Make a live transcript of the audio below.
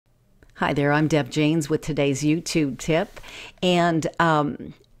Hi there, I'm Deb Janes with today's YouTube tip, and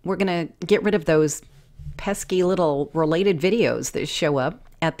we're going to get rid of those pesky little related videos that show up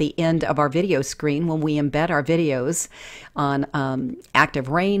at the end of our video screen when we embed our videos on Active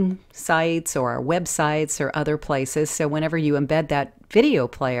Rain sites or our websites or other places. So whenever you embed that video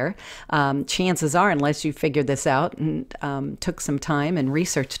player, chances are, unless you figured this out and took some time and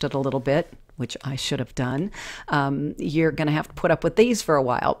researched it a little bit, which I should have done, you're going to have to put up with these for a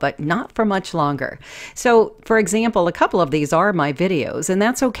while, but not for much longer. So, for example, a couple of these are my videos, and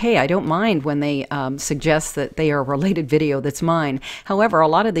that's okay. I don't mind when they suggest that they are a related video that's mine. However, a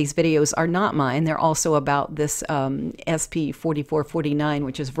lot of these videos are not mine. They're also about this SP4449,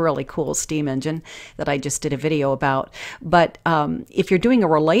 which is a really cool steam engine that I just did a video about. But if you're doing a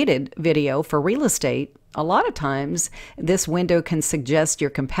related video for real estate, a lot of times this window can suggest your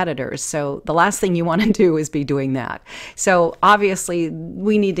competitors. So the last thing you want to do is be doing that. So obviously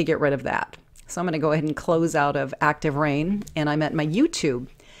we need to get rid of that. So I'm going to go ahead and close out of Active Rain, and I'm at my YouTube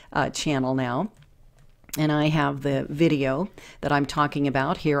channel now. And I have the video that I'm talking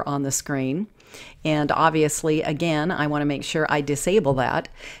about here on the screen. And obviously, again, I want to make sure I disable that.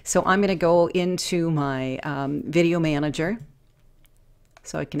 So I'm going to go into my video manager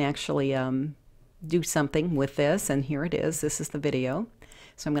so I can actually do something with this, and here it is. This is the video.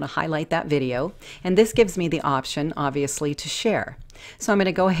 So I'm going to highlight that video, and this gives me the option, obviously, to share. So I'm going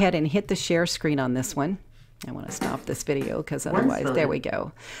to go ahead and hit the share screen on this one. I want to stop this video because otherwise, there we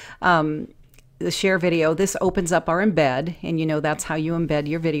go. The share video, this opens up our embed, and you know that's how you embed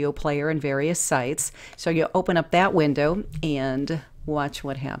your video player in various sites. So you open up that window and watch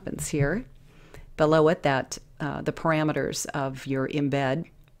what happens here. Below it, that the parameters of your embed,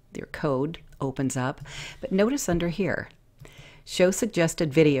 your code, opens up. But notice under here, show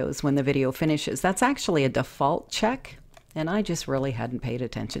suggested videos when the video finishes. That's actually a default check, and I just really hadn't paid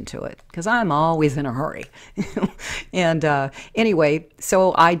attention to it because I'm always in a hurry. And anyway,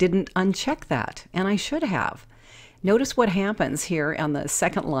 so I didn't uncheck that, and I should have. Notice what happens here on the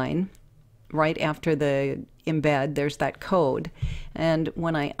second line, right after the embed, there's that code. And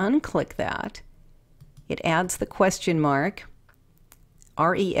when I unclick that, it adds the question mark,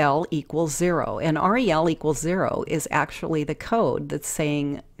 REL equals 0, and REL equals 0 is actually the code that's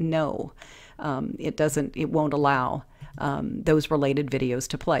saying no. It won't allow those related videos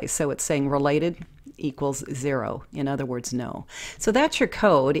to play. So it's saying related equals 0. In other words, no. So that's your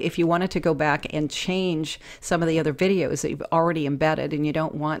code. If you wanted to go back and change some of the other videos that you've already embedded and you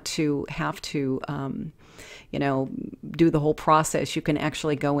don't want to have to you know, do the whole process, you can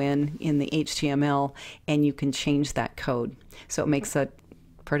actually go in the HTML and you can change that code. So it makes it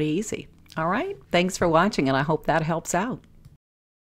pretty easy. All right. Thanks for watching, and I hope that helps out.